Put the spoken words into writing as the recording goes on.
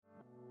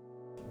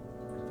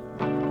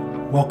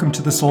Welcome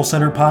to the Soul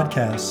Center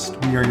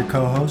podcast. We are your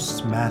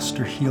co-hosts,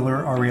 Master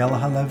Healer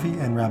Ariella Halevi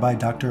and Rabbi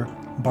Dr.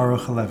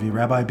 Baruch Halevi,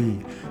 Rabbi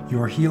B,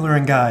 your healer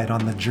and guide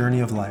on the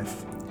journey of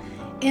life.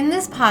 In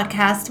this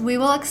podcast, we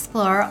will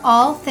explore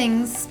all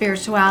things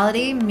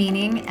spirituality,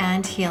 meaning,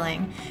 and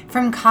healing,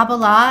 from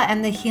Kabbalah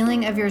and the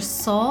healing of your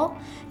soul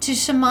to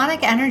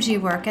shamanic energy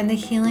work and the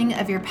healing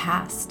of your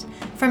past,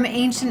 from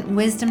ancient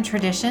wisdom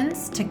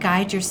traditions to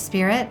guide your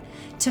spirit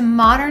to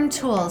modern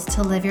tools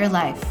to live your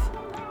life.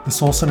 The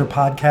Soul Center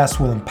podcast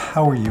will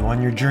empower you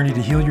on your journey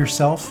to heal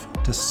yourself,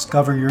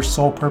 discover your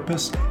soul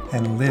purpose,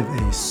 and live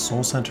a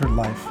soul-centered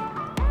life.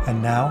 And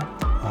now,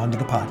 on to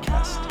the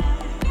podcast.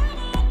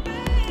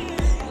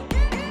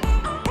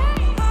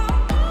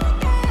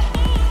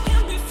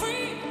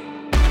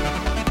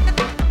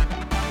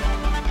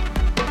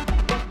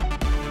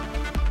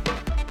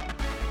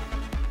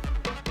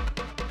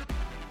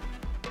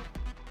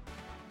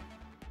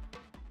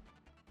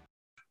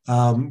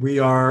 We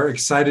are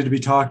excited to be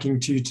talking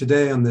to you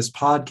today on this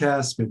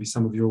podcast. Maybe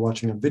some of you are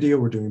watching on video.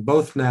 We're doing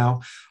both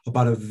now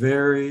about a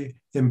very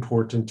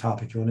important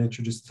topic. You want to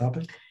introduce the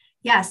topic?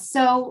 Yes.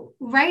 So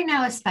right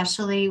now,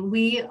 especially,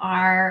 we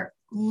are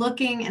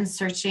looking and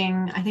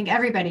searching, I think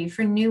everybody,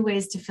 for new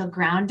ways to feel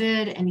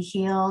grounded and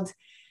healed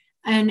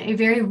in a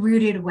very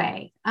rooted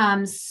way.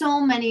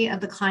 So many of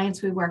the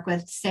clients we work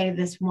with say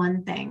this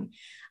one thing.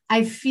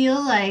 I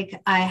feel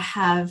like I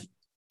have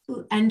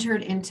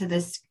entered into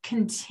this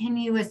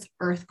continuous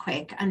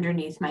earthquake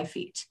underneath my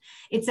feet.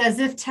 It's as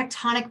if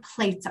tectonic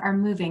plates are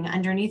moving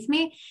underneath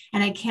me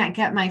and I can't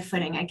get my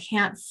footing. I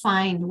can't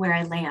find where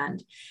I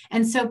land.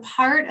 And so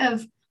part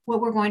of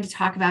what we're going to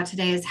talk about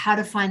today is how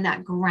to find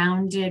that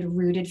grounded,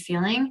 rooted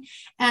feeling.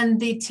 And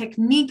the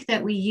technique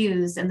that we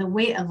use and the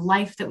way of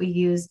life that we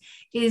use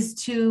is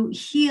to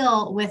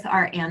heal with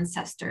our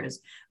ancestors,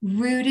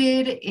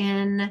 rooted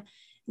in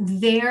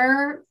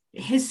their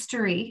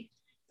history.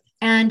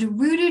 And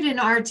rooted in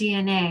our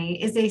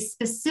DNA is a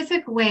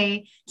specific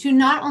way to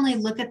not only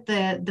look at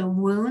the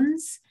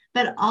wounds,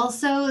 but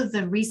also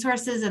the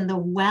resources and the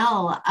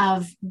well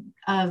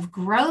of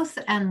growth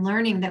and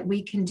learning that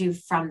we can do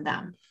from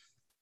them.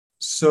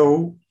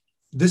 So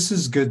this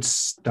is good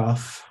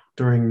stuff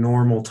during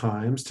normal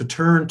times, to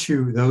turn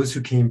to those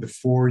who came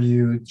before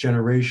you,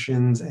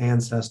 generations,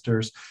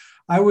 ancestors.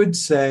 I would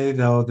say,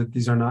 though, that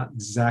these are not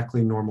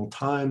exactly normal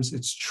times.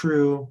 It's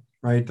true,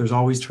 right? There's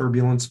always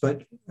turbulence,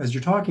 but as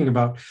you're talking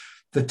about,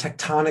 the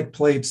tectonic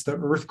plates, the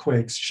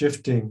earthquakes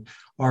shifting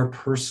are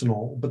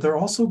personal, but they're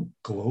also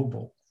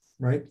global,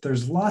 right?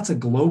 There's lots of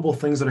global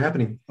things that are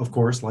happening, of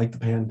course, like the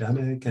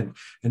pandemic and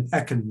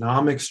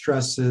economic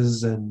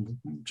stresses and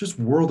just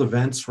world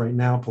events right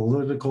now,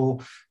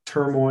 political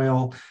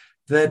turmoil.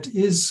 That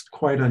is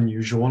quite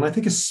unusual. And I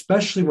think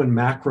especially when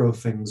macro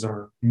things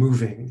are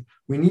moving,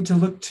 we need to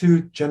look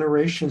to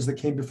generations that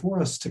came before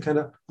us to kind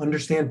of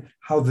understand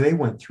how they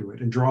went through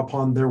it and draw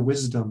upon their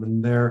wisdom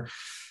and their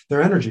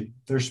energy,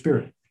 their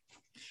spirit.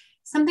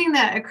 Something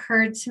that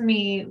occurred to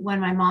me when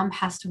my mom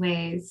passed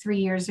away 3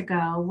 years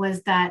ago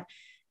was that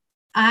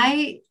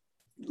I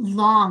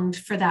longed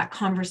for that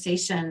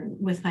conversation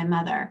with my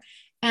mother.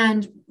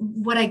 And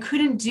what I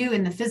couldn't do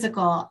in the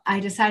physical, I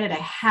decided I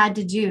had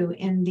to do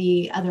in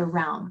the other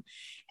realm.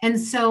 And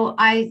so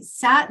I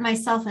sat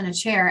myself in a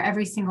chair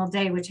every single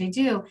day, which I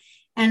do.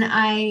 And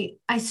I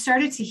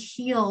started to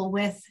heal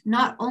with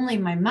not only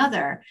my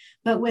mother,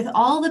 but with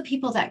all the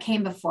people that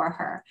came before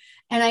her.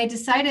 And I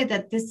decided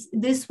that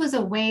this was a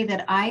way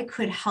that I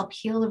could help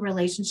heal the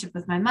relationship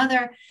with my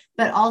mother,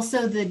 but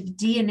also the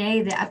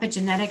DNA, the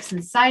epigenetics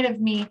inside of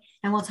me.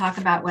 And we'll talk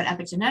about what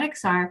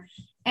epigenetics are.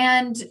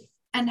 And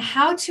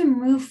how to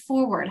move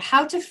forward,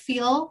 how to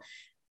feel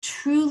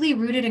truly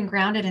rooted and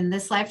grounded in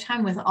this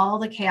lifetime with all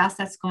the chaos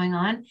that's going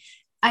on.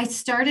 I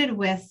started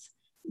with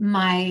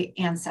my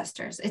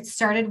ancestors. It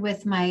started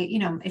with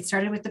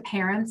the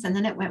parents, and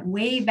then it went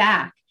way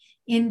back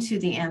into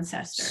the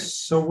ancestors.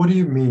 So what do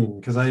you mean?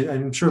 Because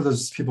I'm sure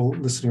there's people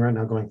listening right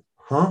now going,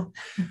 huh?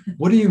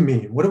 What do you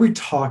mean? What are we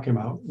talking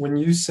about? When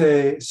you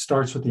say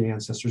starts with the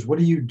ancestors, what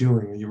are you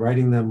doing? Are you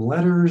writing them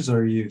letters?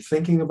 Are you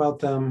thinking about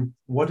them?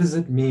 What does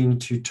it mean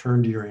to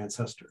turn to your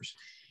ancestors?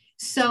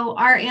 So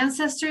our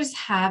ancestors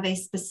have a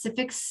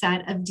specific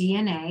set of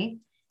DNA,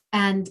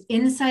 and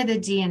inside the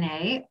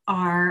DNA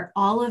are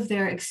all of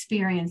their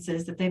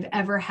experiences that they've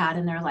ever had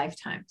in their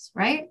lifetimes,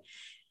 right?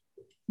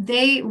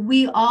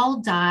 We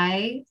all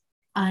die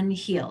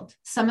unhealed.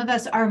 Some of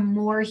us are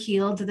more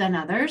healed than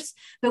others,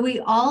 but we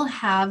all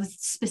have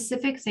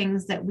specific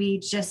things that we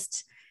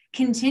just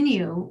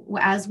continue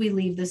as we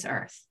leave this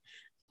earth.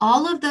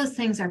 All of those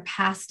things are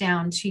passed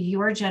down to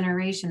your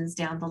generations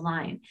down the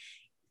line.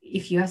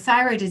 If you have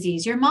thyroid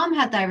disease, your mom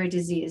had thyroid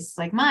disease,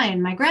 like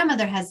mine, my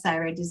grandmother has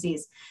thyroid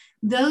disease.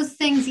 Those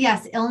things,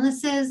 yes,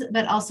 illnesses,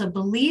 but also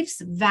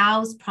beliefs,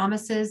 vows,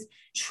 promises,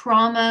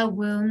 trauma,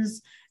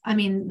 wounds,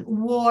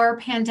 war,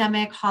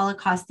 pandemic,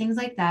 Holocaust, things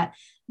like that.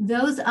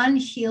 Those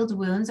unhealed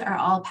wounds are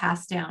all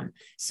passed down.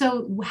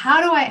 So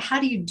how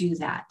do you do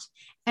that?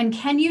 And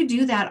can you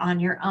do that on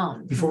your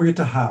own? Before we get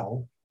to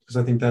how,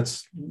 because I think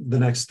that's the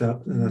next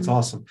step, and that's Mhm.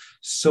 awesome.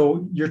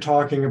 So you're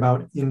talking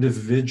about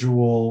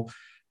individual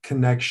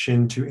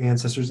connection to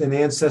ancestors, and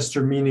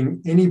ancestor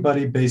meaning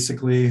anybody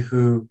basically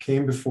who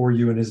came before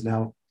you and is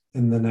now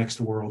in the next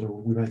world,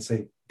 or we might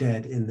say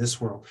dead in this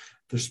world.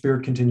 Their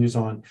spirit continues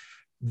on.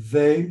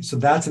 So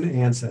that's an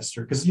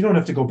ancestor, because you don't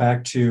have to go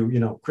back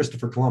to,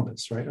 Christopher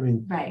Columbus, right? I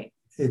mean, Right.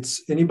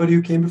 it's anybody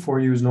who came before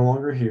you is no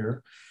longer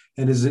here.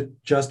 And is it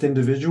just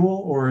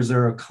individual, or is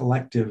there a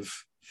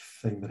collective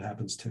thing that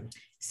happens too?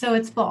 So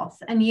it's both.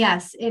 And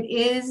yes,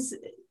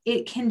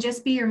 it can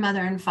just be your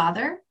mother and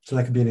father. So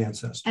that could be an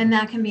ancestor. And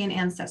that can be an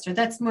ancestor.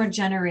 That's more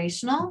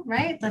generational,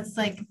 right? That's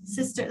like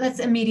that's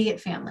immediate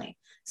family.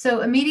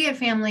 So immediate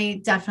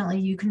family, definitely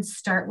you can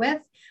start with.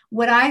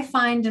 What I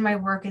find in my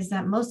work is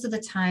that most of the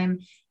time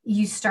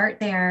you start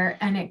there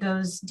and it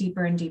goes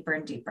deeper and deeper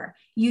and deeper.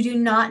 You do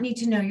not need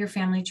to know your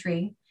family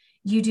tree.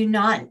 You do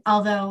not,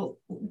 although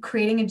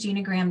creating a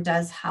genogram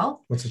does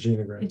help. What's a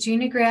genogram? A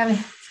genogram,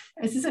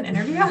 is this an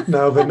interview?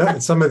 No, but no,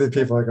 some of the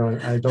people are going,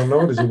 I don't know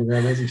what a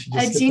genogram is.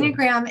 A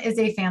genogram is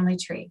a family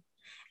tree.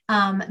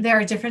 There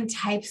are different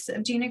types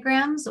of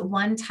genograms.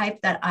 One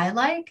type that I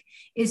like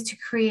is to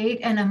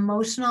create an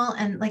emotional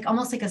and like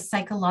almost like a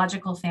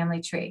psychological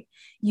family tree.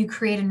 You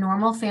create a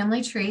normal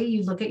family tree.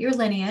 You look at your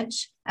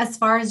lineage as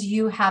far as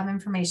you have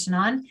information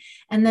on.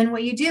 And then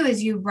what you do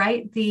is you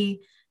write the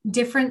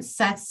different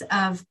sets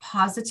of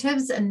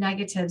positives and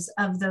negatives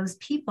of those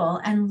people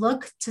and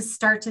look to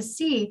start to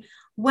see,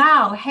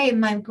 wow, hey,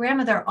 my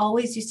grandmother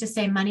always used to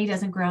say money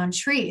doesn't grow on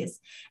trees.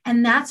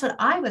 And that's what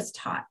I was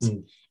taught.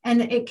 Mm.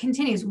 And it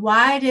continues.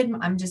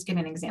 I'm just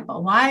giving an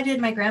example. Why did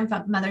my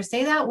grandmother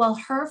say that? Well,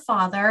 her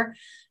father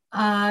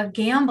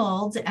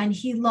gambled and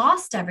he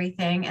lost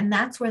everything. And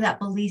that's where that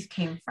belief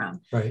came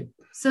from. Right.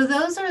 So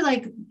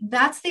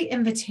that's the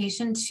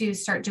invitation to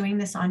start doing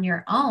this on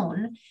your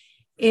own,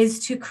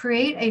 is to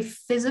create a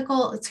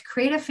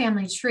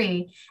family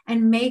tree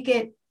and make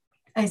it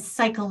a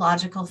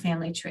psychological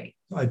family tree.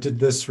 I did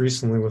this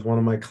recently with one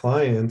of my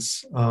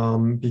clients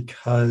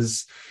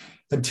because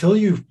until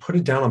you put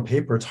it down on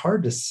paper, it's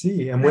hard to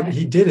see. And what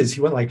he did is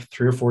he went like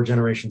 3 or 4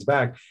 generations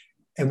back,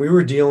 and we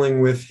were dealing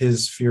with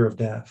his fear of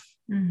death.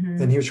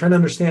 Mm-hmm. And he was trying to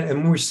understand.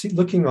 And when we're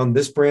looking on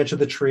this branch of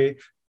the tree,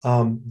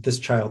 this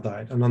child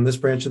died. And on this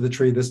branch of the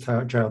tree, this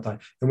child died.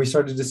 And we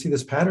started to see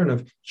this pattern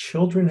of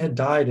children had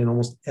died in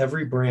almost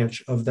every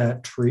branch of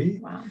that tree.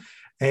 Wow.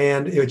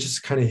 And it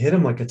just kind of hit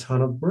him like a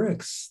ton of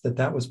bricks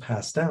that was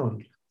passed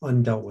down,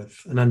 undealt with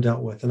and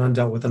undealt with and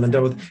undealt with and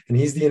undealt with. And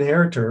he's the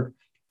inheritor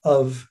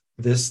of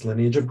this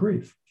lineage of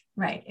grief.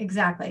 Right,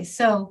 exactly.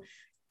 So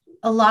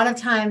a lot of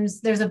times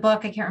there's a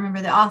book, I can't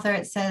remember the author,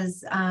 it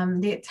says,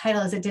 the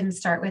title is It Didn't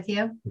Start With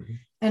You. Mm-hmm.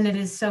 And it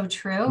is so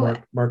true.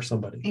 Mark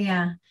somebody.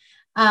 Yeah.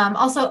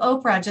 Also,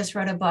 Oprah just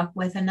wrote a book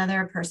with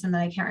another person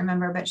that I can't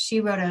remember, but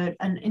she wrote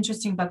an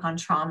interesting book on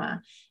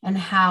trauma and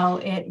how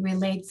it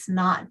relates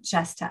not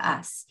just to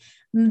us.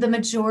 The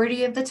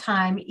majority of the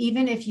time,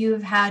 even if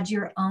you've had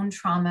your own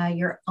trauma,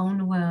 your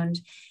own wound,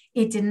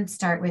 it didn't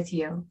start with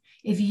you.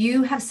 If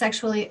you have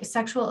sexual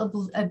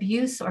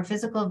abuse or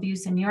physical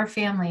abuse in your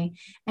family,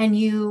 and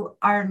you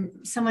are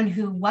someone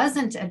who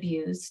wasn't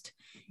abused,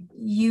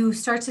 you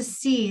start to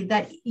see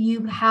that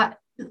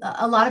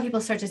a lot of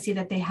people start to see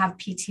that they have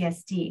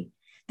PTSD.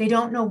 They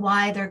don't know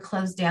why they're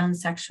closed down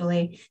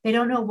sexually. They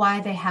don't know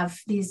why they have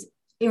these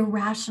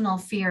irrational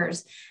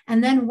fears.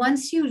 And then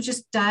once you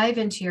just dive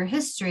into your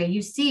history,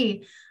 you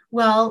see,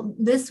 well,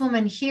 this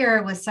woman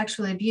here was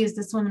sexually abused.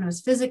 This woman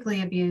was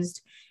physically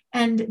abused.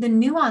 And the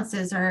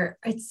nuances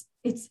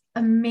it's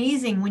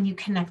amazing when you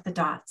connect the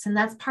dots. And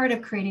that's part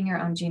of creating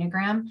your own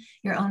genogram,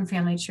 your own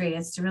family tree,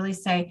 is to really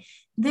say,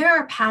 there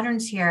are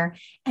patterns here.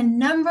 And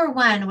number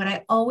one, what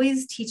I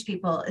always teach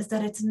people is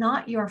that it's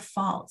not your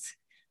fault,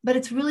 but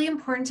it's really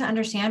important to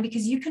understand,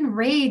 because you can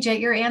rage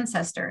at your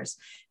ancestors.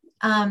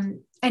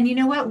 And you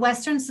know what?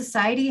 Western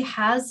society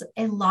has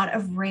a lot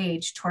of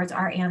rage towards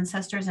our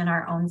ancestors and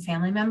our own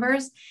family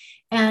members.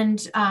 And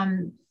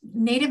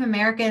Native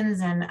Americans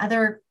and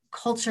other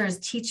cultures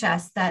teach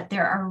us that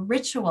there are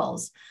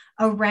rituals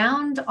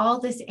around all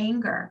this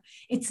anger.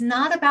 It's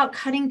not about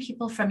cutting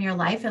people from your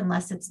life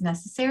unless it's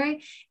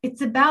necessary.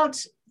 It's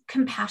about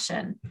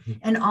compassion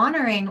and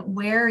honoring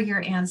where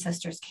your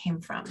ancestors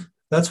came from.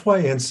 That's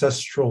why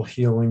ancestral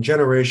healing,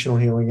 generational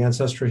healing,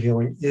 ancestral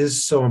healing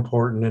is so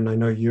important. And I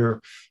know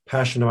you're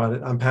passionate about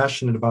it. I'm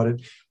passionate about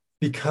it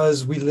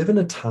because we live in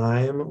a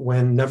time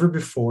when never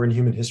before in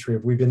human history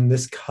have we been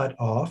this cut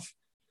off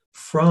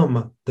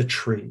from the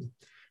tree.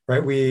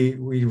 Right. We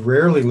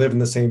rarely live in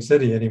the same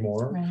city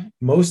anymore. Right.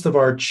 Most of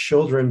our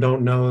children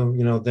don't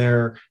know,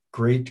 their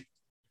great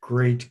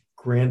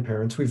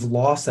grandparents. We've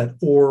lost that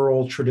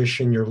oral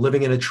tradition. You're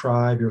living in a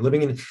tribe. You're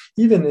living in,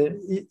 even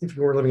if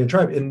you were living in a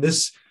tribe in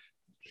this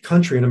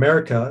country, in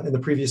America, in the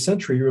previous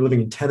century, you were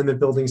living in tenement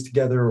buildings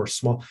together or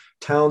small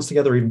towns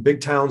together, or even big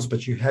towns,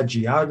 but you had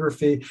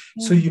geography.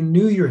 Yeah. So you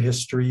knew your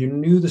history. You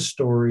knew the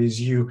stories.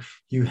 You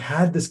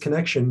had this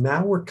connection.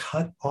 Now we're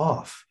cut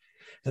off.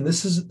 And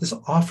this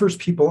offers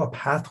people a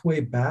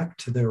pathway back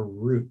to their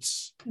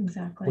roots,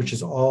 Exactly. which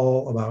is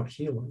all about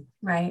healing.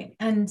 Right.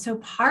 And so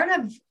part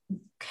of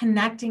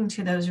connecting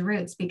to those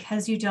roots,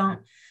 because you don't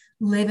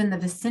live in the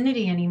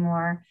vicinity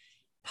anymore,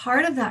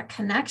 part of that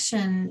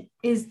connection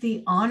is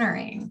the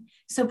honoring.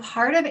 So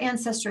part of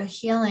ancestral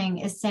healing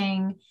is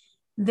saying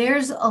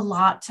there's a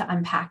lot to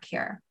unpack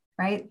here,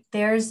 right?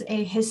 There's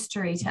a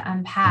history to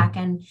unpack,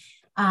 and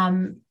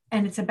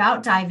it's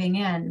about diving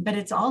in, but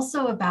it's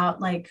also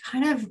about like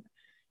kind of,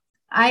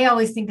 I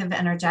always think of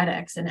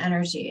energetics and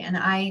energy, and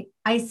I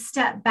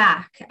step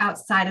back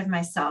outside of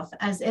myself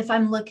as if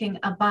I'm looking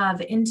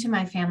above into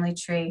my family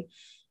tree,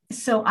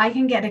 so I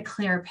can get a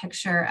clear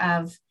picture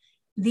of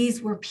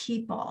these were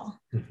people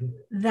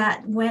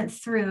that went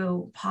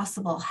through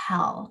possible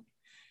hell.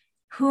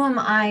 Who am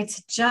I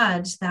to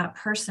judge that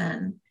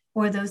person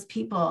or those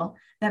people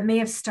that may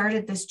have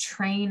started this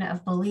train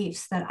of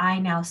beliefs that I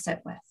now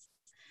sit with?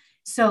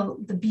 So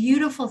the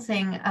beautiful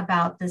thing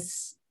about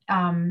this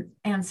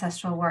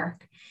ancestral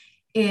work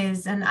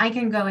is, and I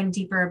can go in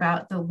deeper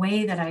about the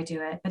way that I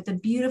do it, but the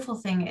beautiful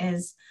thing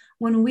is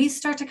when we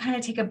start to kind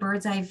of take a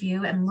bird's eye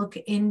view and look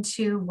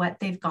into what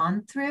they've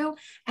gone through,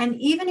 and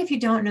even if you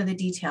don't know the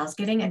details,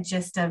 getting a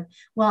gist of,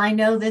 well, I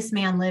know this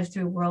man lived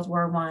through World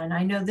War I,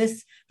 I know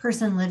this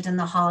person lived in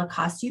the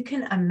Holocaust, you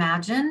can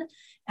imagine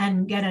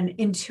and get an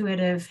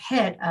intuitive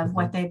hit of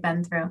what they've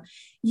been through.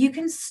 You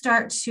can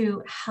start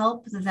to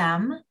help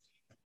them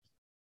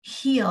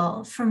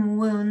heal from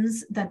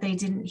wounds that they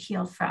didn't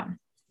heal from.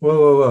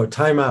 Whoa,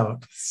 time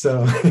out.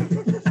 So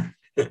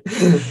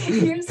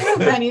you're so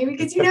funny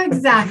because you know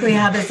exactly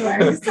how this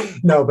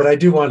works. No, but I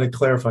do want to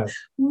clarify.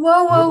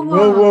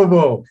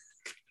 Whoa.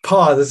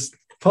 Pause,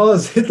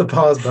 hit the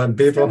pause button,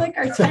 people. Like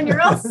our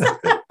 10-year-olds.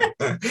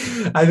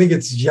 I think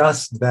it's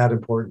just that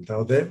important,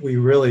 though, that we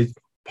really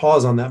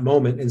pause on that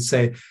moment and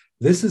say,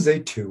 this is a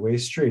two-way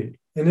street.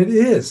 And it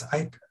is.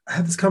 I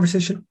have this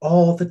conversation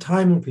all the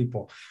time with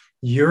people.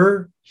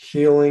 You're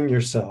healing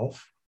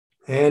yourself,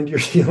 and you're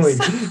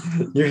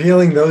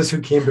healing those who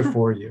came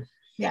before you.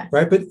 Yeah.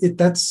 Right. But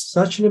that's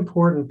such an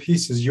important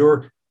piece, is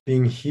you're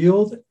being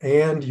healed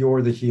and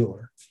you're the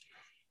healer.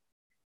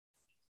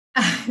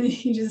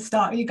 You just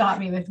stopped. You got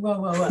me with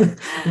whoa.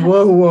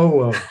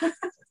 Whoa.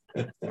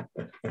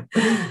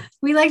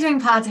 We like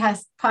doing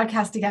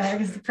podcasts together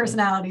because the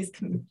personalities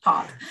can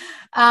pop.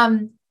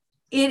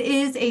 It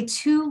is a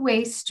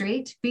two-way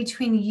street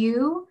between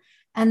you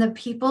and the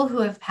people who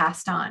have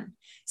passed on.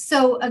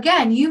 So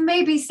again, you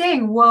may be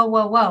saying,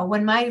 whoa.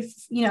 When my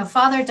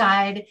father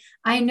died,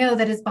 I know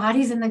that his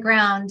body's in the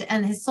ground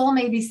and his soul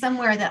may be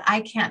somewhere that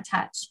I can't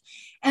touch.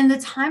 And the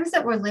times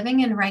that we're living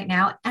in right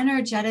now,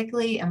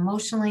 energetically,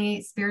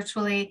 emotionally,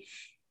 spiritually,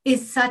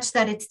 is such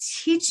that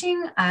it's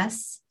teaching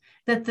us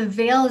that the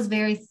veil is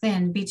very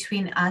thin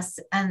between us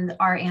and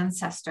our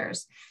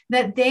ancestors,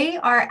 that they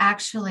are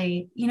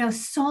actually,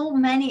 so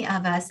many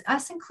of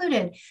us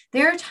included,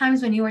 there are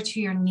times when you are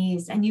to your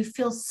knees and you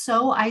feel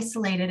so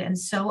isolated and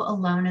so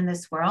alone in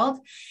this world.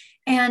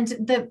 And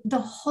the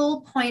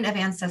whole point of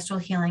ancestral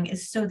healing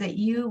is so that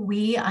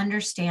we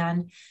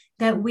understand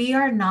that we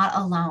are not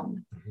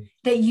alone,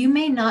 that you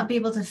may not be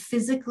able to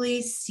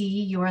physically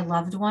see your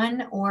loved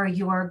one or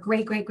your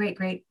great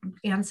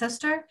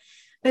ancestor,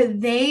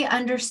 but they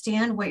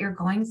understand what you're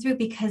going through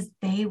because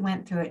they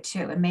went through it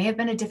too. It may have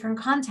been a different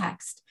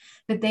context,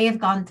 but they have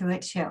gone through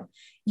it too.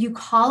 You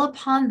call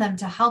upon them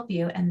to help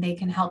you and they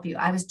can help you.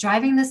 I was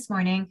driving this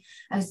morning.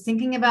 I was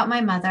thinking about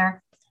my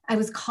mother. I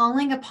was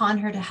calling upon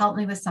her to help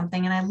me with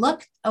something. And I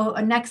looked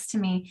next to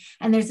me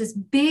and there's this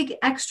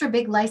extra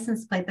big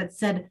license plate that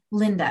said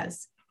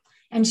Linda's.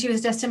 And she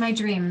was just in my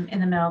dream in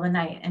the middle of the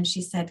night. And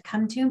she said,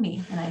 come to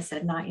me. And I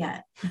said, not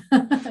yet.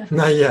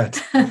 Not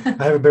yet.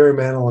 I have a Barry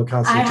Manilow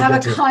concert I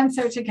have a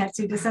concert to get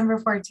to December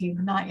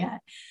 14th. Not yet.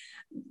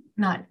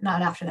 Not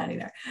after that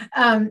either.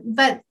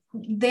 But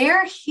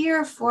they're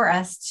here for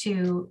us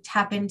to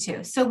tap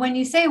into. So when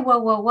you say,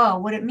 whoa,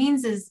 what it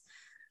means is,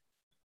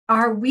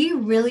 are we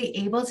really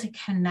able to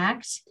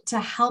connect to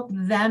help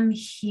them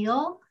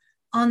heal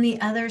on the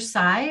other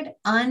side,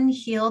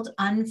 unhealed,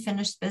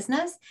 unfinished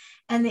business?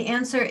 And the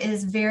answer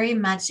is very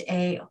much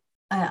a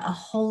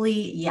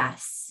holy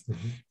yes.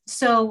 Mm-hmm.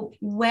 So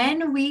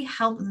when we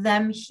help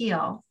them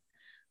heal,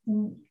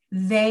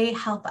 they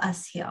help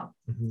us heal.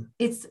 Mm-hmm.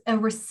 It's a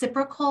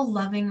reciprocal,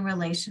 loving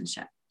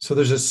relationship. So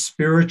there's a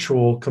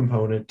spiritual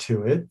component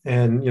to it.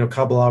 And,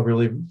 Kabbalah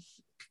really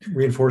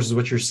reinforces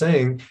what you're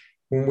saying.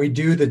 When we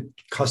do the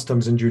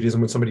customs in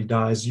Judaism, when somebody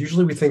dies,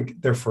 usually we think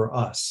they're for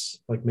us.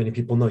 Like many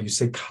people know, you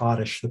say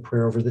Kaddish, the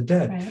prayer over the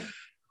dead. Right.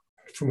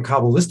 From a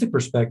Kabbalistic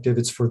perspective,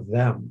 it's for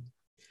them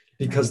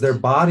because their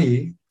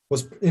body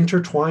was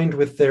intertwined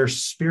with their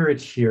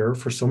spirit here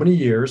for so many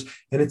years,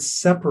 and it's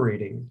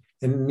separating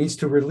and it needs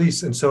to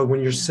release. And so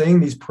when you're saying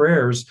these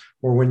prayers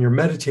or when you're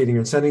meditating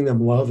and sending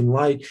them love and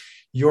light,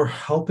 you're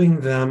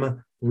helping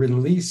them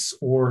release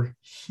or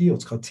heal.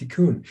 It's called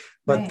tikkun.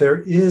 But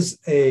there is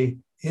a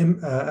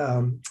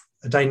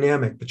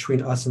dynamic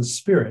between us and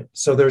spirit.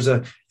 So there's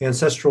an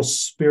ancestral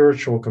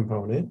spiritual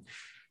component.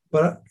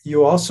 But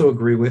you also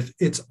agree with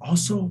it's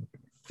also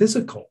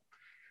physical,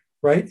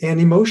 right? And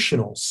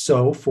emotional.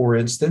 So, for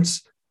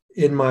instance,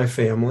 in my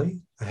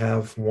family, I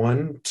have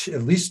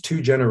at least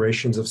two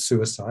generations of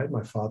suicide,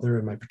 my father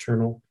and my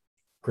paternal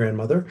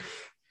grandmother,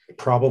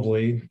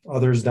 probably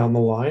others down the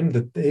line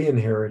that they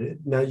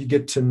inherited. Now you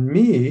get to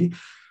me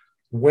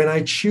when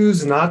I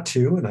choose not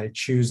to, and I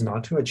choose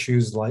not to, I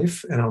choose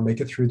life, and I'll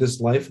make it through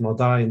this life and I'll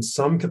die in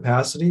some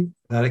capacity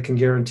that I can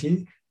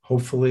guarantee.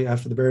 Hopefully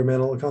after the Barry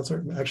Manilow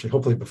concert, actually,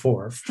 hopefully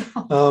before.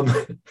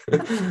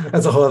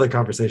 That's a whole other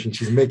conversation.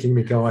 She's making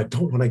me go. I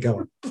don't want to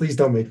go. Please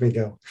don't make me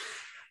go.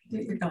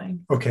 You're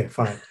going. Okay,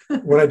 fine.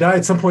 When I die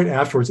at some point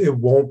afterwards, it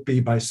won't be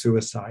by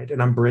suicide,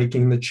 and I'm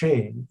breaking the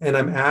chain, and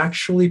I'm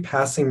actually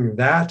passing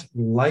that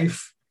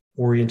life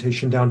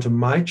orientation down to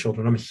my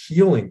children. I'm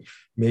healing,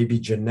 maybe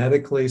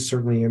genetically,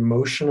 certainly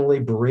emotionally,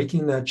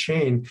 breaking that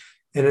chain.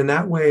 And in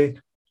that way,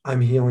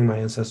 I'm healing my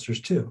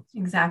ancestors too.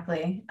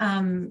 Exactly.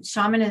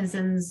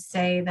 Shamanisms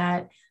say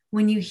that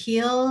when you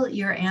heal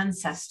your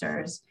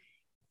ancestors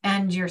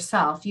and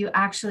yourself, you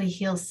actually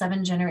heal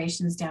 7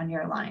 generations down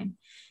your line.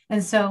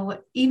 And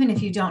so even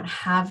if you don't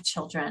have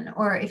children,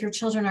 or if your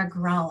children are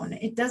grown,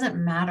 it doesn't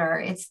matter.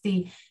 It's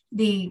the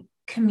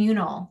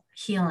communal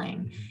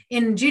healing.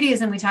 In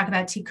Judaism, we talk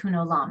about tikkun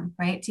olam,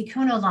 right?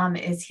 Tikkun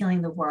olam is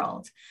healing the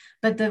world.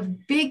 But the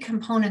big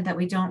component that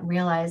we don't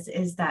realize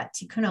is that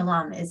tikkun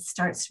olam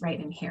starts right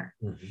in here.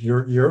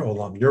 Your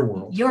olam, your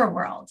world. Your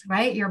world,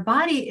 right? Your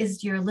body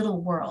is your little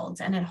world,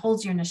 and it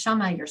holds your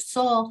neshama, your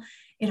soul.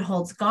 It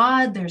holds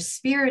God. There's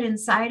spirit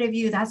inside of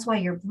you. That's why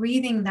you're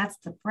breathing. That's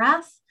the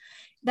breath.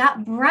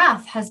 That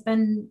breath has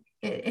been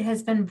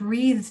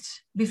breathed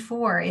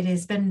before.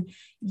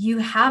 You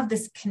have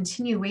this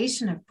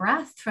continuation of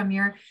breath from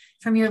your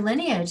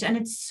lineage. And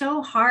it's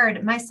so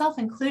hard, myself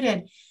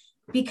included,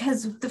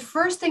 because the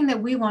first thing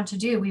that we want to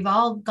do, we've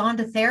all gone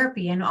to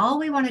therapy, and all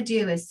we want to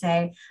do is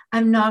say,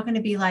 I'm not going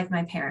to be like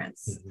my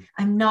parents. Mm-hmm.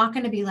 I'm not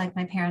going to be like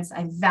my parents.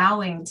 I'm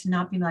vowing to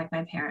not be like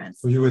my parents.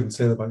 Well, you wouldn't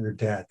say that about your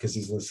dad because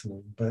he's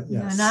listening, but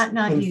yes. No,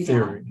 not you,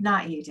 Dad.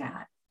 Not you,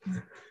 Dad.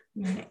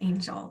 You're an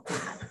angel,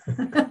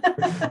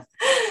 Dad.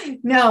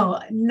 No,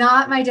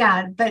 not my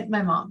dad, but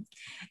my mom.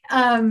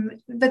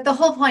 But the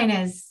whole point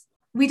is,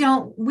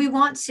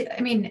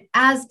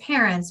 as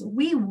parents,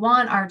 we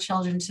want our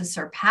children to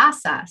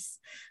surpass us.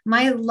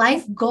 My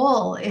life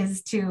goal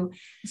is to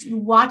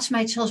watch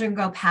my children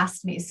go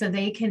past me so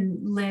they can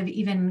live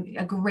even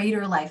a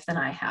greater life than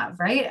I have,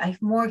 right? I'm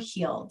more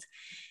healed.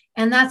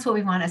 And that's what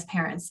we want as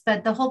parents.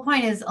 But the whole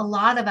point is, a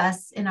lot of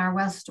us in our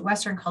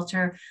Western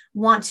culture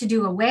want to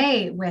do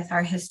away with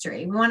our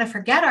history. We want to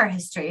forget our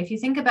history. If you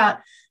think about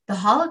the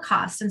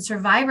Holocaust and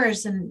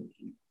survivors, and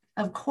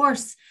of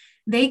course,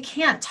 they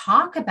can't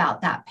talk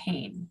about that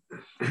pain.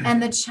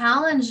 And the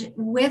challenge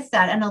with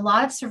that, and a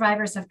lot of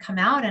survivors have come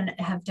out and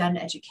have done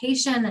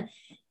education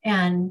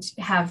and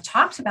have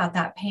talked about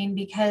that pain,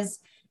 because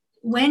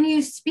when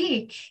you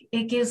speak,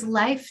 it gives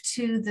life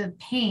to the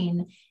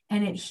pain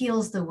and it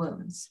heals the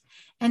wounds.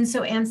 And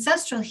so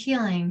ancestral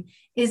healing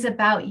is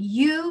about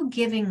you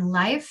giving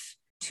life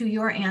to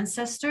your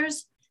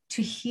ancestors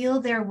to heal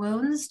their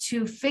wounds,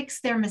 to fix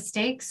their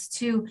mistakes,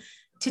 to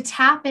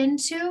tap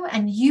into,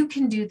 and you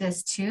can do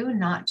this too,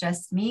 not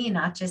just me,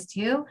 not just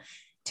you,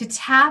 to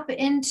tap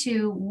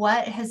into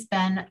what has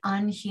been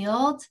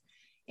unhealed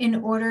in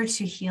order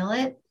to heal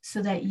it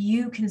so that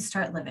you can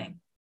start living.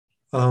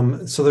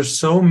 So there's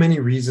so many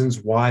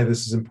reasons why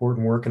this is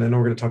important work, and I know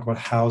we're going to talk about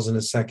hows in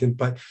a second,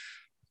 but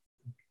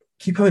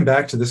keep coming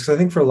back to this, because I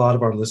think for a lot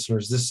of our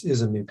listeners, this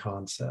is a new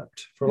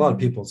concept. For a lot of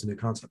people, it's a new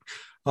concept.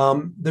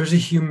 There's a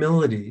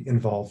humility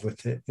involved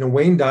with it.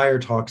 Wayne Dyer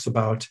talks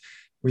about,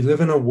 we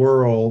live in a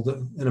world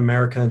in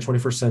America in the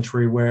 21st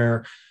century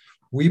where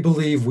we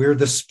believe we're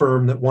the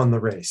sperm that won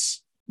the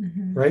race,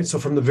 right? So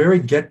from the very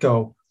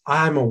get-go,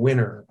 I'm a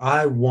winner.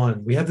 I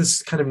won. We have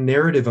this kind of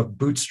narrative of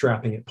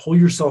bootstrapping it. Pull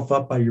yourself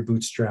up by your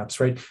bootstraps,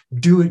 right?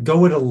 Do it.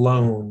 Go it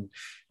alone.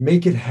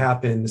 Make it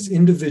happen. This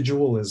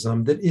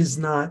individualism that is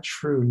not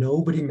true.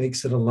 Nobody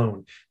makes it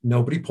alone.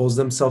 Nobody pulls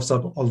themselves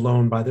up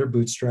alone by their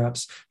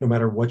bootstraps, no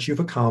matter what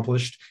you've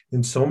accomplished.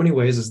 In so many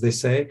ways, as they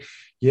say,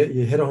 you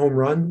hit a home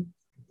run,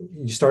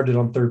 you started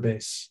on third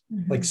base.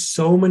 Like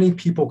so many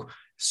people,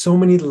 so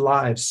many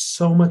lives,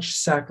 so much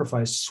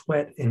sacrifice,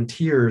 sweat, and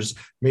tears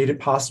made it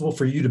possible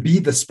for you to be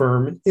the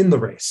sperm in the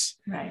race.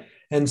 Right.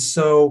 And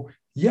so,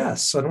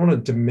 yes, I don't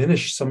want to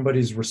diminish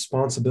somebody's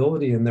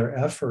responsibility and their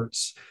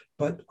efforts,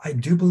 but I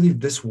do believe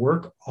this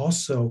work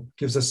also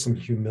gives us some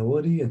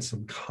humility and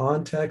some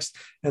context.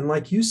 And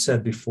like you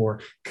said before,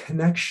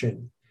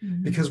 connection,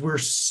 because we're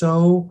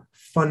so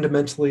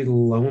fundamentally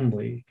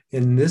lonely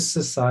in this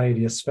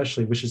society,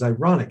 especially, which is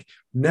ironic.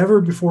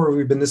 Never before have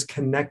we been this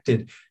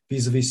connected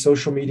vis-a-vis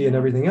social media and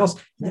everything else.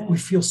 Yet we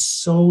feel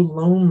so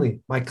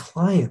lonely. My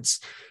clients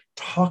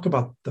talk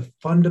about the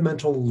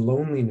fundamental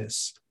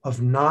loneliness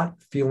of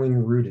not feeling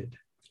rooted.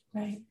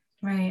 Right,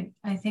 right.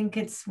 I think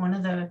it's one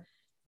of the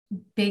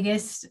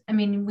biggest,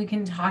 we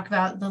can talk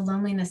about the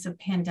loneliness of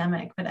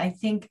pandemic, but I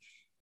think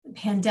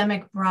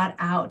pandemic brought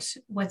out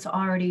what's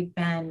already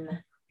been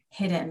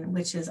hidden,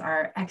 which is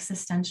our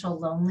existential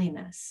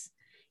loneliness.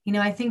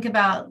 I think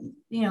about,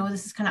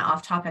 this is kind of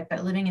off topic,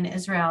 but living in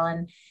Israel,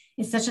 and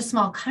it's such a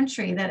small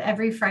country that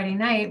every Friday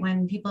night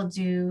when people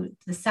do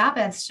the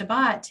Sabbath,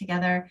 Shabbat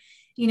together,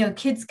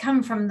 kids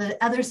come from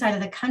the other side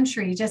of the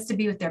country just to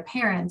be with their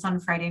parents on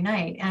Friday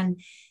night.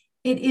 And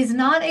it is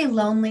not a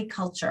lonely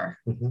culture,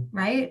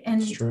 right?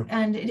 And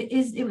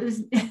it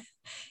was,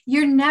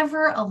 you're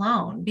never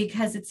alone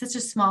because it's such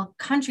a small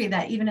country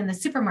that even in the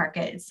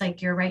supermarket, it's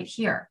like you're right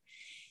here.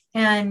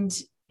 And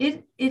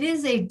it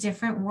is a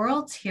different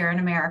world here in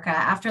America.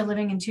 After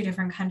living in two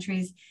different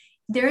countries,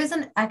 there is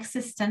an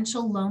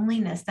existential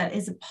loneliness that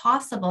is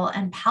possible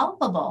and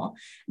palpable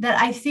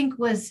that I think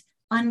was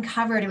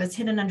uncovered. It was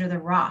hidden under the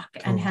rock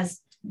and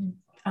has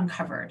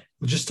uncovered.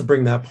 Just to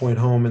bring that point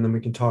home, and then we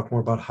can talk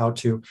more about how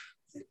to.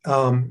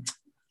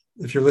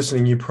 If you're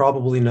listening, you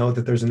probably know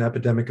that there's an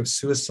epidemic of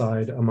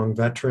suicide among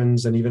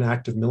veterans and even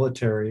active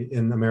military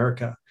in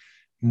America.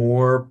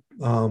 More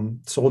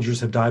soldiers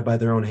have died by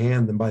their own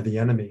hand than by the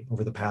enemy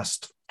over the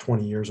past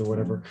 20 years or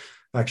whatever,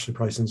 actually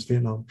probably since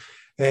Vietnam.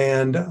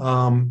 And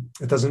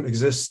it doesn't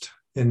exist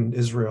in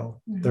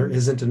Israel. There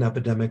isn't an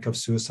epidemic of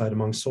suicide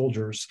among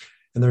soldiers.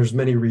 And there's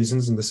many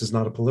reasons, and this is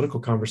not a political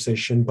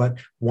conversation, but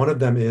one of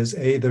them is,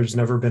 there's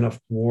never been a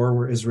war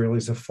where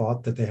Israelis have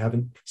fought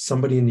that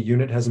somebody in the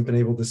unit hasn't been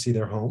able to see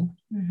their home.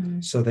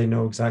 So they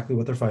know exactly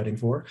what they're fighting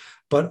for.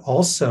 But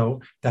also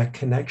that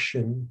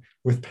connection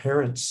with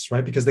parents,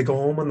 right? Because they go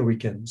home on the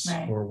weekends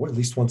or at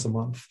least once a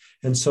month.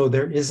 And so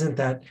there isn't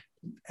that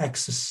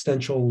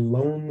existential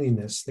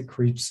loneliness that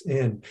creeps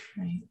in,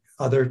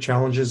 other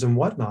challenges and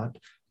whatnot.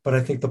 But I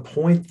think the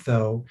point,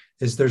 though,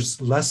 is there's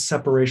less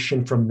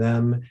separation from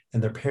them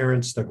and their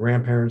parents, their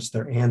grandparents,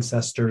 their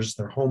ancestors,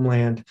 their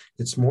homeland.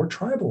 It's more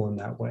tribal in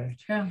that way.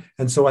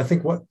 And so I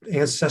think what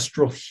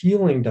ancestral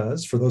healing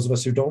does for those of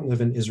us who don't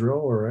live in Israel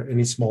or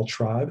any small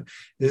tribe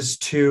is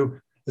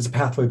a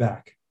pathway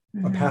back,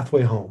 a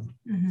pathway home.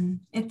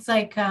 It's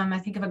like, I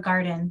think of a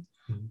garden,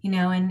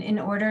 and in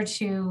order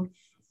to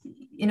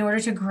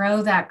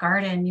grow that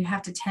garden, you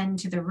have to tend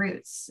to the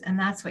roots. And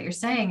that's what you're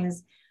saying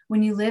is,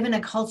 when you live in a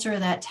culture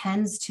that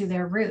tends to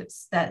their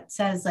roots, that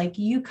says like,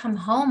 you come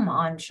home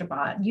on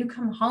Shabbat, you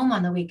come home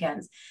on the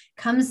weekends,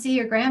 come see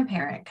your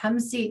grandparent,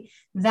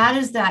 that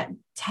is that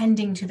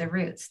tending to the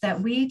roots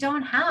that we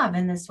don't have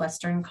in this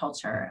Western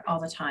culture all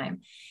the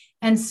time.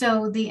 And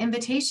so the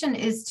invitation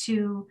is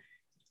to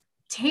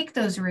take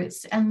those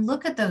roots and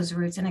look at those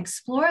roots and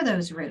explore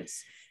those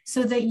roots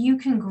so that you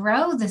can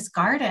grow this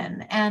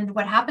garden. And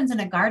what happens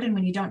in a garden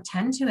when you don't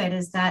tend to it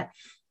is that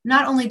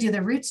not only do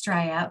the roots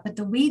dry out, but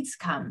the weeds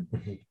come.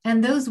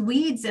 And those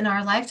weeds in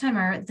our lifetime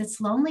are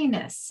this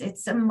loneliness,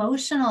 it's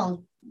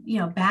emotional,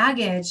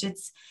 baggage.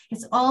 It's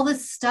all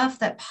this stuff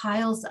that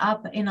piles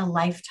up in a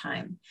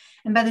lifetime.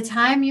 And by the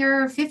time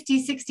you're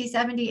 50, 60,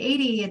 70,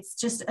 80, it's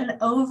just an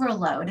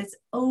overload. It's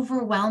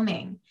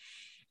overwhelming.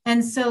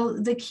 And so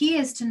the key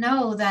is to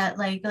know that,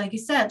 like you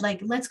said,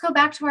 let's go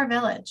back to our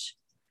village.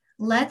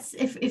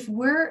 If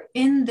we're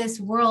in this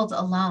world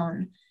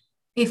alone,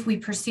 if we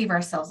perceive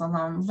ourselves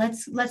alone,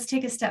 let's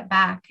take a step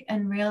back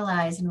and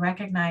realize and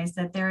recognize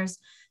that there's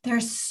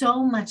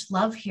so much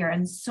love here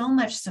and so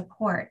much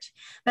support.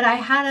 But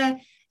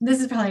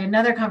this is probably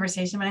another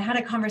conversation, but I had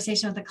a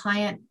conversation with a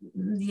client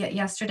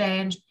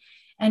yesterday,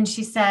 and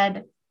she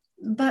said,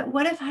 but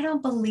what if I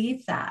don't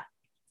believe that?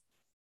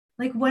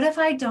 Like, what if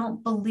I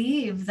don't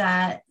believe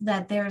that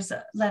there's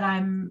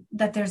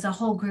a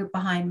whole group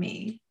behind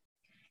me?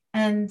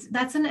 And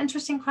that's an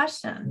interesting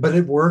question. But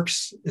it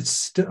works.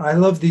 I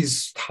love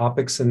these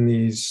topics and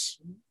these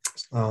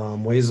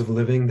ways of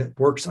living that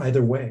works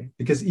either way.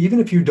 Because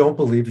even if you don't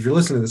believe, if you're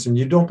listening to this and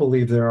you don't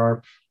believe there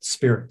are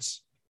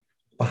spirits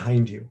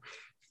behind you,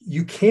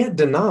 you can't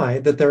deny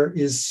that there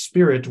is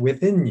spirit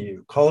within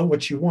you. Call it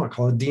what you want.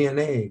 Call it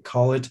DNA.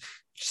 Call it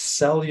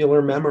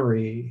cellular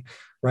memory.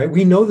 Right?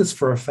 We know this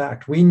for a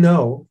fact. We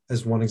know,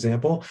 as one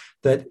example,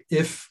 that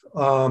if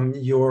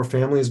your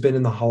family has been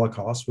in the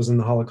Holocaust,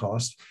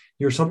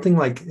 you're something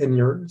like, and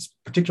you're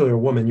particularly a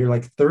woman, you're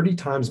like 30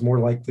 times more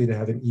likely to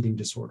have an eating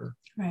disorder.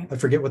 Right. I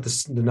forget what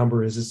the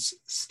number is. It's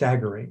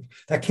staggering.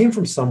 That came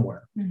from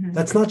somewhere.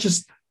 That's not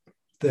just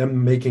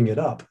them making it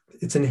up.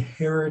 It's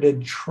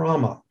inherited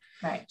trauma.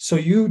 Right. So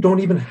you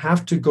don't even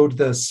have to go to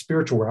the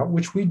spiritual route,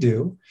 which we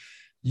do.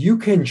 You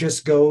can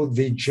just go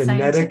the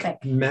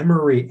genetic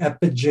memory,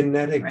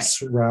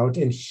 epigenetics route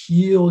and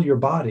heal your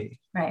body.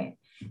 Right.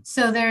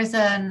 So there's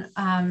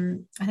I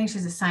think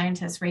she's a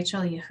scientist,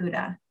 Rachel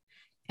Yehuda,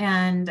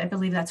 and I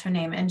believe that's her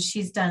name. And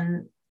she's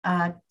done,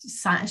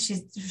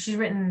 she's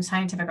written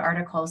scientific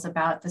articles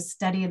about the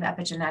study of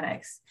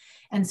epigenetics.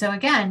 And so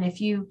again,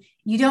 if you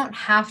don't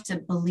have to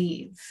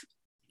believe,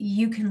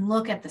 you can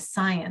look at the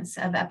science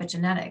of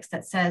epigenetics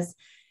that says,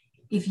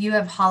 if you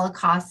have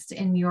Holocaust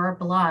in your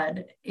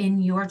blood,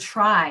 in your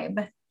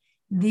tribe,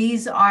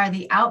 these are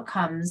the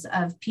outcomes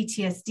of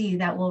PTSD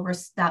that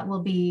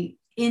will be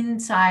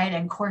inside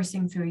and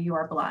coursing through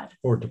your blood.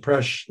 Or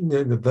depression,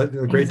 the Great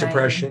Anxiety.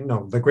 Depression,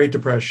 no, the Great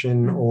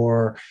Depression,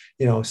 or,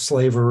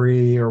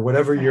 slavery, or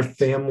whatever your Right.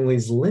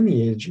 family's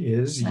lineage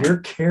is, Right. you're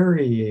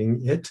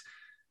carrying it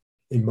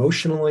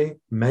emotionally,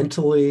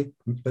 mentally,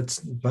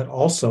 but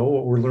also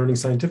what we're learning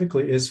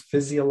scientifically is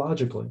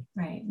physiologically.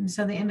 Right. And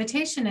so the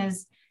invitation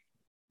is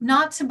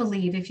not to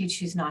believe if you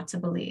choose not to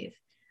believe,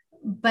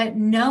 but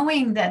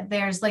knowing that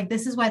there's like,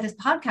 this is why this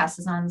podcast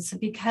is on, so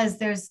because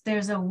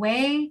there's a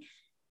way,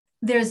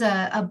 there's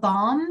a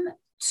balm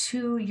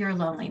to your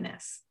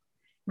loneliness,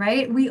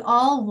 right? We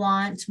all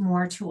want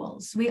more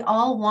tools. We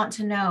all want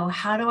to know,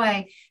 how do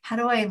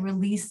I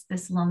release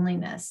this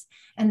loneliness?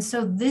 And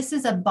so this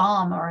is a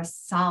balm or a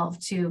salve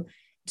to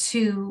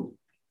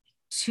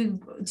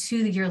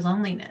your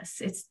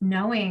loneliness. It's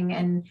knowing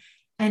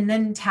and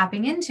then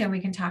tapping into, and we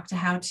can talk to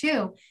how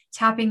to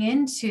tapping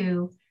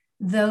into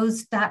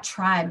that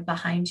tribe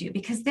behind you,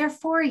 because they're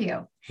for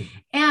you.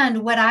 And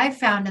what I've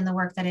found in the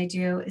work that I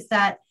do is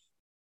that,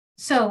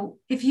 so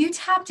if you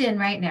tapped in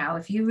right now,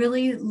 if you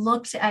really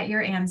looked at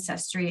your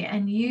ancestry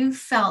and you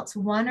felt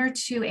one or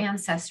two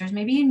ancestors,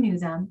 maybe you knew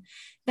them,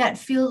 that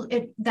feels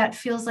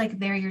like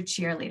they're your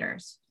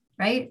cheerleaders,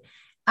 right?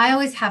 I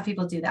always have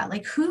people do that.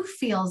 Like, who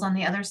feels on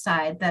the other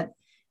side that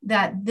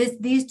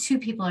these two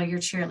people are your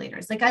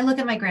cheerleaders? Like, I look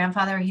at my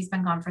grandfather, he's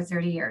been gone for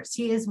 30 years.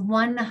 He is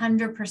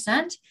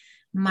 100%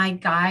 my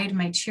guide,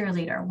 my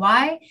cheerleader.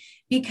 Why?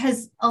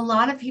 Because a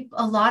lot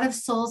of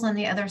souls on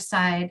the other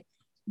side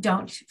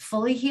don't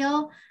fully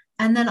heal.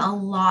 And then a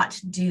lot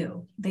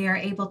do. They are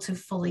able to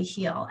fully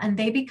heal, and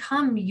they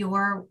become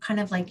your kind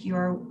of like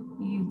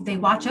they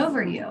watch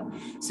over you.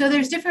 So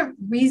there's different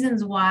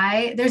reasons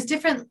why, there's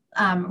different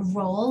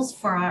roles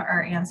for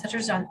our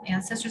ancestors on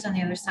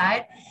the other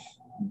side,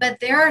 but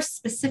there are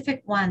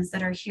specific ones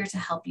that are here to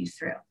help you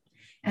through.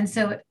 And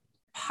so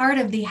part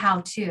of the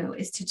how-to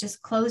is to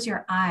just close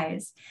your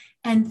eyes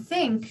and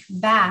think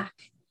back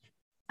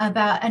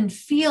about and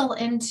feel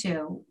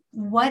into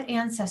what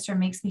ancestor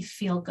makes me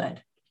feel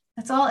good.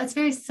 That's all. It's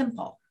very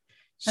simple.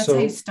 That's how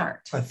you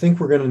start. I think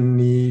we're going to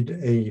need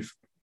a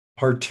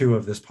part 2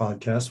 of this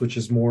podcast, which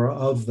is more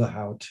of the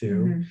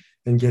how-to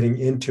and getting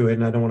into it.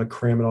 And I don't want to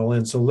cram it all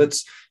in. So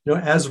let's,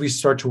 as we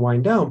start to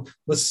wind down,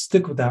 let's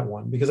stick with that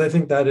one, because I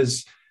think that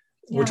is,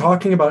 we're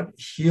talking about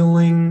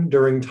healing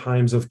during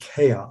times of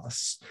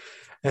chaos.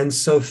 And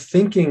so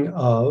thinking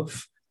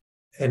of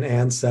an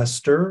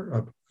ancestor,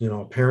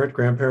 a parent,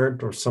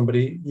 grandparent, or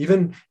somebody,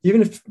 even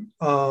if you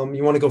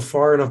want to go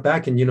far enough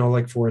back, and,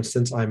 like, for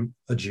instance, I'm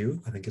a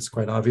Jew. I think it's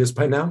quite obvious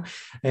by now.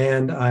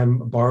 And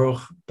I'm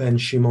Baruch ben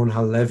Shimon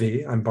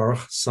Halevi. I'm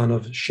Baruch, son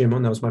of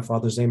Shimon. That was my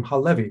father's name,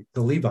 Halevi,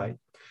 the Levite,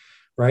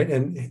 right?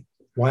 And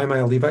why am I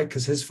a Levite?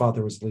 Because his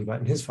father was a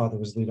Levite, and his father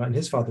was a Levite, and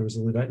his father was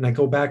a Levite. And I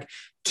go back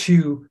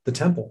to the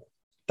temple,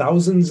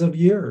 thousands of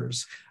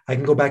years. I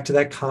can go back to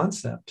that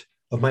concept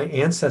of my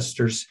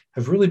ancestors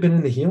have really been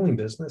in the healing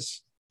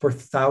business for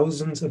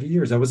thousands of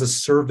years. That was a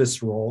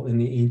service role in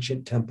the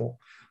ancient temple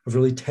of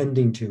really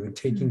tending to and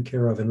taking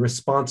care of and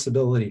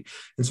responsibility.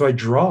 And so I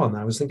draw on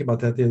that. I was thinking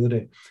about that the other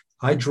day.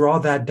 I draw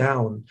that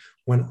down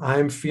when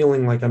I'm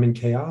feeling like I'm in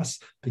chaos,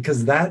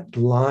 because that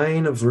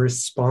line of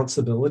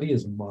responsibility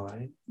is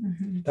mine.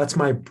 That's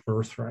my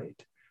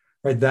birthright,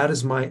 right? That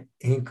is my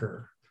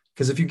anchor.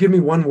 Because if you give me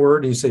one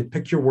word and you say,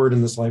 pick your word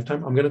in this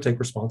lifetime, I'm going to take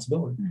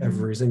responsibility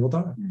every single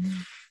time.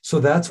 So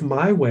that's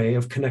my way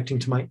of connecting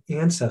to my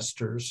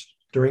ancestors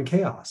during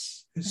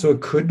chaos. So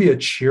it could be a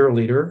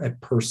cheerleader, a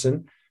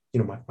person,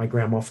 my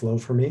grandma Flo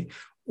for me,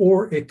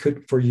 or it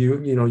could, for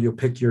you, you'll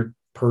pick your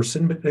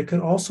person, but it could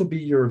also be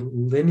your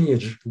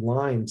lineage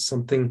line,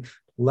 something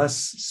less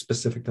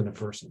specific than a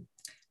person.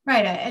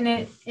 Right.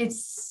 And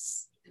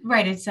it's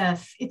right. It's a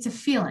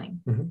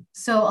feeling.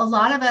 So a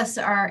lot of us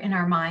are in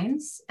our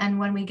minds, and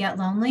when we get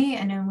lonely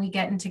and when we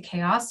get into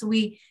chaos,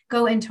 we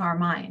go into our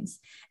minds.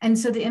 And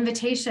so the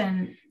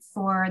invitation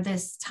for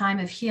this time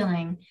of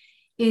healing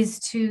is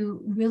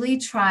to really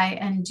try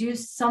and do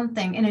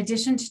something in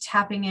addition to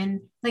tapping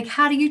in. Like,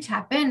 how do you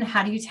tap in?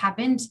 How do you tap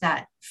into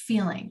that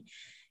feeling?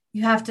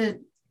 You have to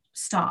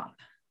stop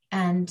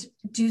and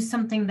do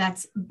something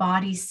that's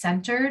body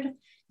centered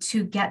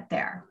to get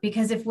there.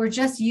 Because if we're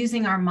just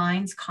using our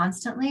minds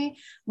constantly,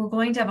 we're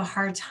going to have a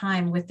hard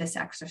time with this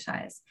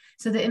exercise.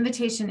 So the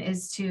invitation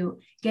is to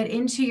get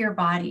into your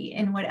body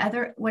in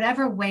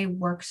whatever way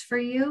works for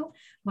you,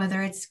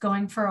 whether it's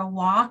going for a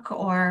walk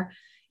or,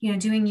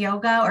 doing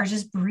yoga or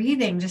just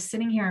breathing, just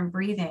sitting here and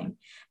breathing.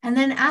 And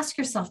then ask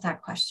yourself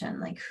that question,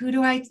 like,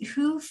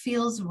 who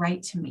feels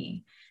right to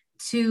me,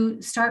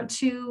 to start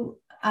to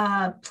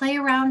play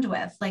around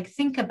with, like,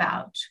 think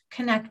about,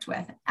 connect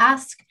with,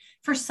 ask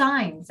for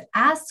signs.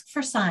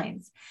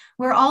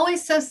 We're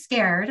always so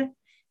scared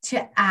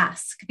to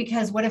ask,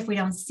 because what if we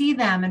don't see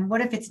them? And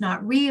what if it's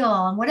not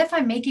real? And what if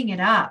I'm making it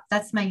up?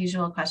 That's my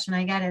usual question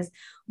I get is,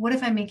 what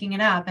if I'm making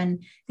it up?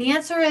 And the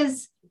answer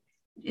is,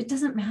 it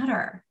doesn't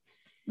matter.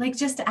 Like,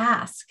 just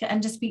ask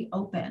and just be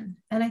open.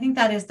 And I think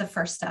that is the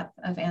first step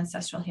of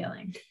ancestral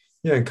healing.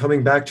 Yeah. And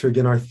coming back to,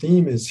 again, our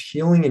theme is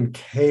healing in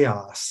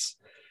chaos.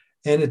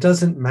 And it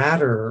doesn't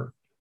matter,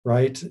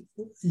 right?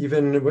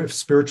 Even if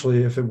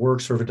spiritually, if it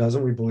works or if it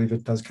doesn't, we believe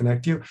it does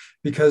connect you,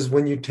 because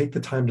when you take the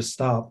time to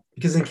stop,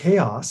 because in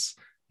chaos,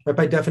 right,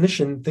 by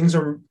definition, things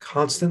are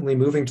constantly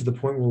moving to the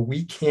point where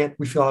we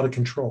feel out of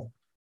control.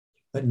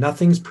 But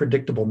nothing's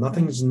predictable,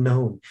 nothing's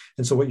known.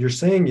 And so what you're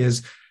saying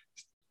is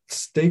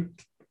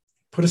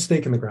put a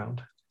stake in the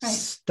ground,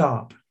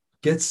 stop,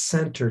 get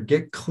centered,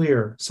 get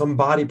clear, some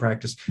body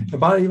practice. And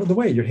body, the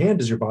way your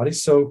hand is your body.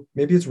 So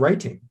maybe it's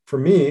writing. For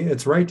me,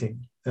 it's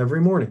writing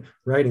every morning,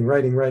 writing.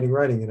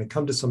 And I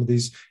come to some of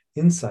these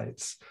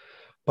insights.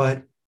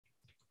 But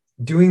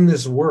doing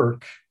this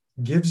work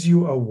gives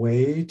you a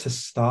way to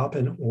stop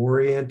and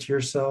orient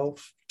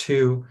yourself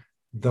to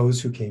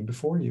those who came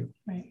before you.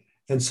 Right.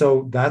 And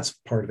so that's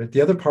part of it.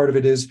 The other part of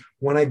it is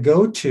when I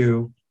go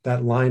to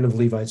that line of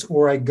Levites,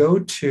 or I go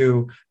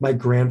to my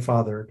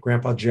grandfather,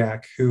 Grandpa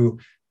Jack, who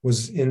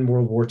was in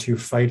World War II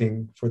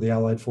fighting for the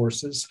Allied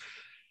forces,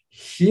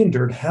 he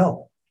endured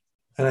hell.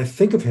 And I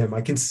think of him,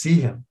 I can see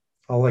him.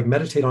 I'll like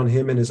meditate on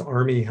him in his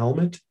army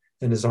helmet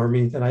and his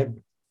army, and I've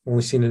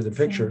only seen it in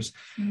pictures.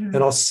 Mm-hmm.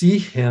 And I'll see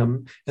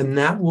him, and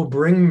that will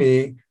bring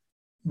me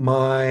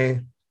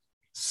my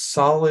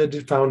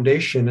solid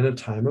foundation in a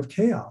time of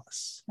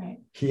chaos. Right.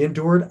 He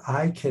endured,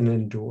 I can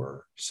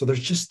endure. So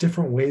there's just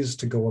different ways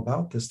to go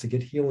about this to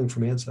get healing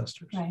from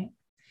ancestors. Right.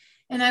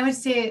 And I would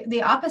say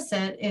the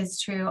opposite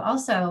is true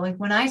also. Like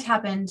when I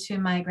tap into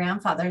my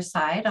grandfather's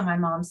side, on my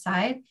mom's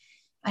side,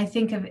 I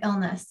think of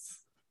illness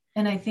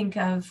and I think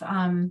of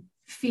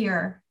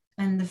fear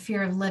and the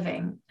fear of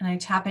living. And I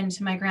tap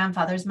into my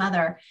grandfather's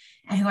mother,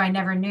 and who I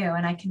never knew.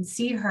 And I can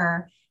see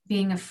her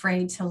being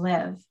afraid to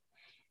live.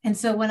 And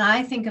so when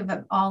I think of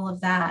all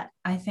of that,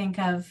 I think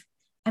of,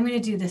 I'm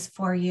going to do this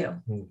for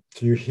you.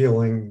 So you're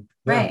healing.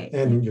 Right.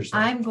 And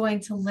yourself. I'm going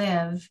to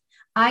live.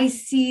 I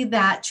see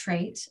that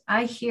trait.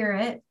 I hear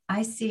it.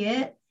 I see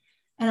it.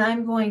 And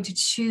I'm going to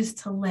choose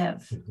to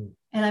live. Mm-hmm.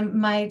 And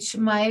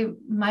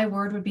my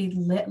word would be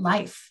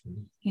life.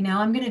 Mm-hmm. You know,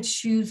 I'm going to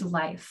choose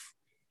life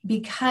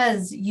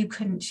because you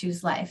couldn't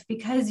choose life,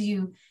 because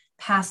you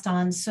passed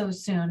on so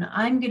soon.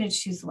 I'm going to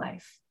choose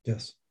life.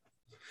 Yes.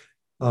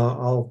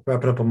 I'll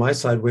wrap it up on my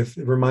side with,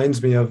 it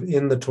reminds me of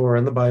in the Torah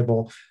and the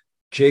Bible,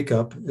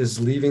 Jacob is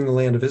leaving the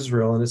land of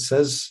Israel, and it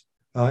says,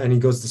 and he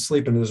goes to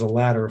sleep, and there's a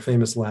ladder, a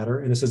famous ladder,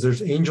 and it says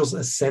there's angels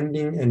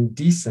ascending and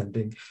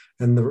descending.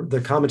 And the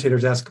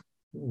commentators ask,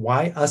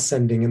 why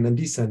ascending and then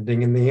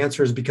descending? And the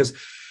answer is because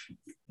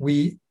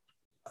we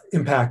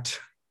impact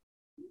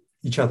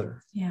each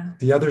other. Yeah.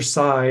 The other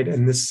side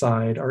and this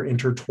side are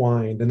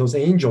intertwined. And those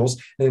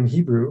angels, and in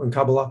Hebrew and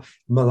Kabbalah,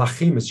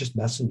 malachim is just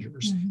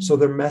messengers. Mm-hmm. So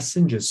they're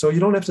messengers. So you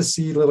don't have to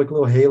see little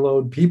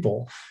haloed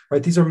people,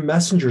 right? These are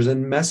messengers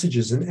and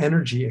messages and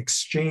energy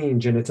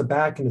exchange. And it's a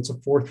back and it's a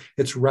forth.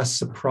 It's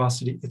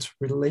reciprocity. It's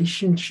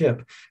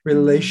relationship.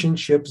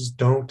 Relationships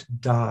don't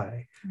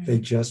die. Right. They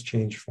just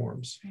change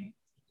forms. Right.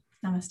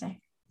 Namaste.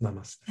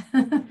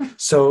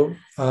 Namaste. So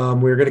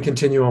we're going to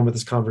continue on with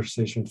this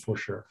conversation for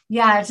sure.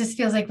 Yeah, it just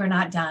feels like we're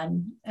not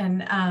done.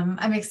 And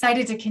I'm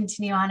excited to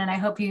continue on, and I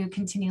hope you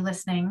continue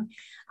listening.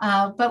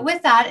 But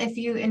with that, if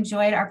you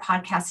enjoyed our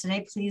podcast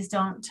today, please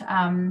don't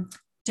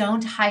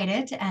hide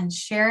it and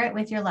share it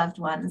with your loved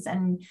ones.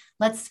 And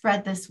let's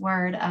spread this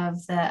word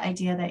of the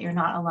idea that you're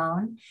not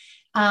alone.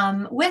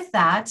 With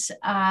that,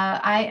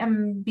 I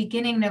am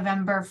beginning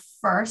November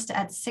 1st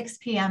at 6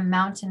 p.m.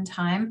 Mountain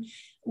Time.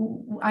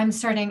 I'm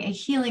starting a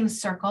healing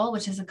circle,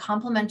 which is a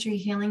complimentary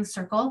healing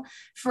circle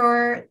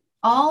for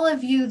all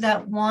of you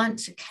that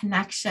want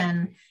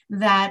connection,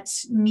 that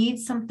need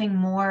something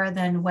more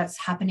than what's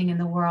happening in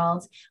the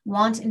world,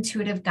 want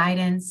intuitive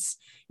guidance,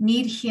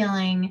 need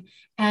healing,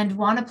 and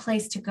want a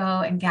place to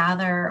go and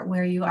gather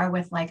where you are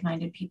with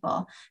like-minded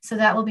people. So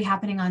that will be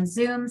happening on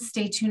Zoom.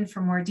 Stay tuned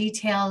for more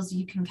details.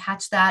 You can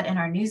catch that in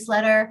our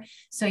newsletter.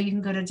 So you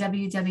can go to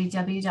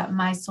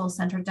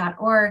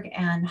www.mysoulcenter.org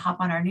and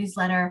hop on our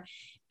newsletter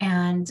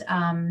and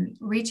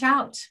reach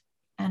out.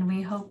 And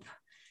we hope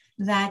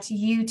that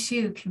you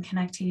too can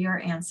connect to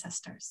your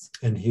ancestors.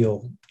 And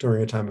heal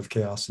during a time of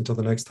chaos. Until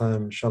the next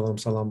time, shalom,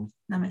 salam.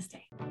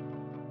 Namaste.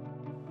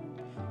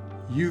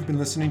 You've been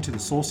listening to the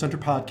Soul Center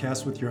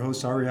podcast with your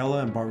hosts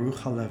Ariella and Baruch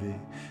Halevi.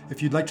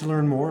 If you'd like to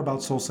learn more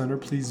about Soul Center,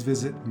 please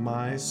visit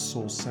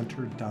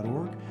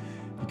mysoulcenter.org.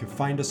 You can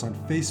find us on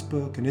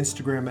Facebook and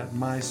Instagram at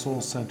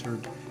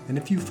mysoulcentered. And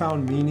if you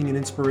found meaning and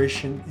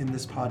inspiration in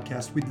this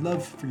podcast, we'd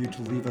love for you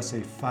to leave us a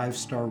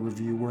 5-star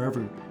review wherever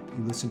you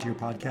listen to your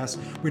podcast.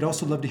 We'd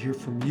also love to hear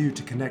from you,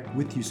 to connect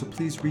with you. So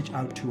please reach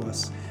out to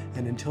us.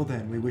 And until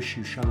then, we wish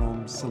you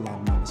shalom,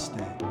 salam, namaste,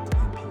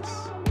 and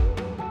peace.